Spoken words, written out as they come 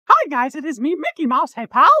guys, it is me, Mickey Mouse. Hey,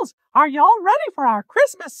 pals, are y'all ready for our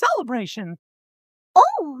Christmas celebration?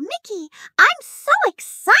 Oh, Mickey, I'm so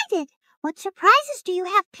excited. What surprises do you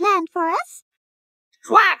have planned for us?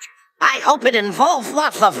 What? I hope it involves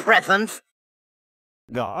lots of presents.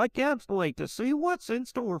 I can't wait to see what's in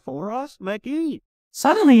store for us, Mickey.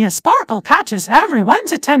 Suddenly, a sparkle catches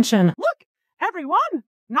everyone's attention. Look, everyone,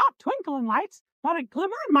 not twinkling lights, but a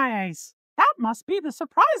glimmer in my eyes. That must be the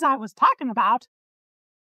surprise I was talking about.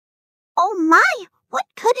 Oh my, what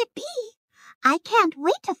could it be? I can't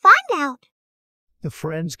wait to find out. The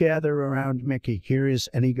friends gather around Mickey. Here is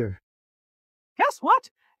an eager. Guess what?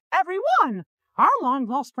 Everyone, our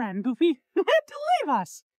long-lost friend Goofy had to leave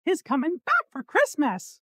us. He's coming back for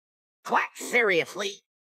Christmas. Quack, seriously?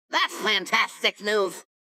 That's fantastic news.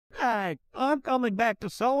 Hey, I'm coming back to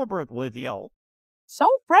celebrate with you. So,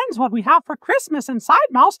 friends, what we have for Christmas inside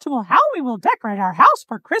Mouse Tool, how we will decorate our house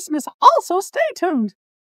for Christmas. Also, stay tuned.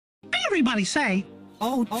 Everybody say,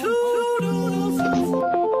 "Oh, toodles!"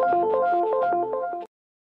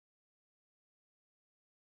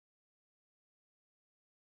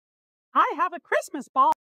 I have a Christmas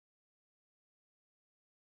ball.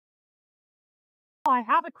 I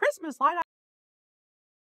have a Christmas light.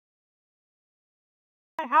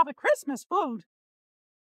 I have a Christmas food.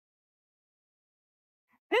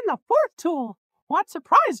 In the fourth tool, what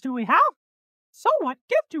surprise do we have? So what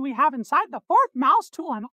gift do we have inside the fourth mouse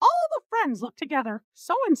tool? And all the friends look together.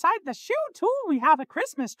 So inside the shoe tool, we have a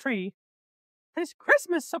Christmas tree. This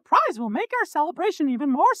Christmas surprise will make our celebration even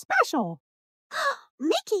more special.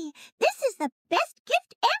 Mickey, this is the best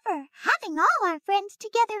gift ever, having all our friends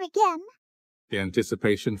together again. The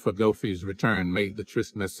anticipation for Goofy's return made the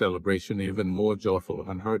Christmas celebration even more joyful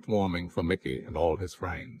and heartwarming for Mickey and all his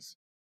friends.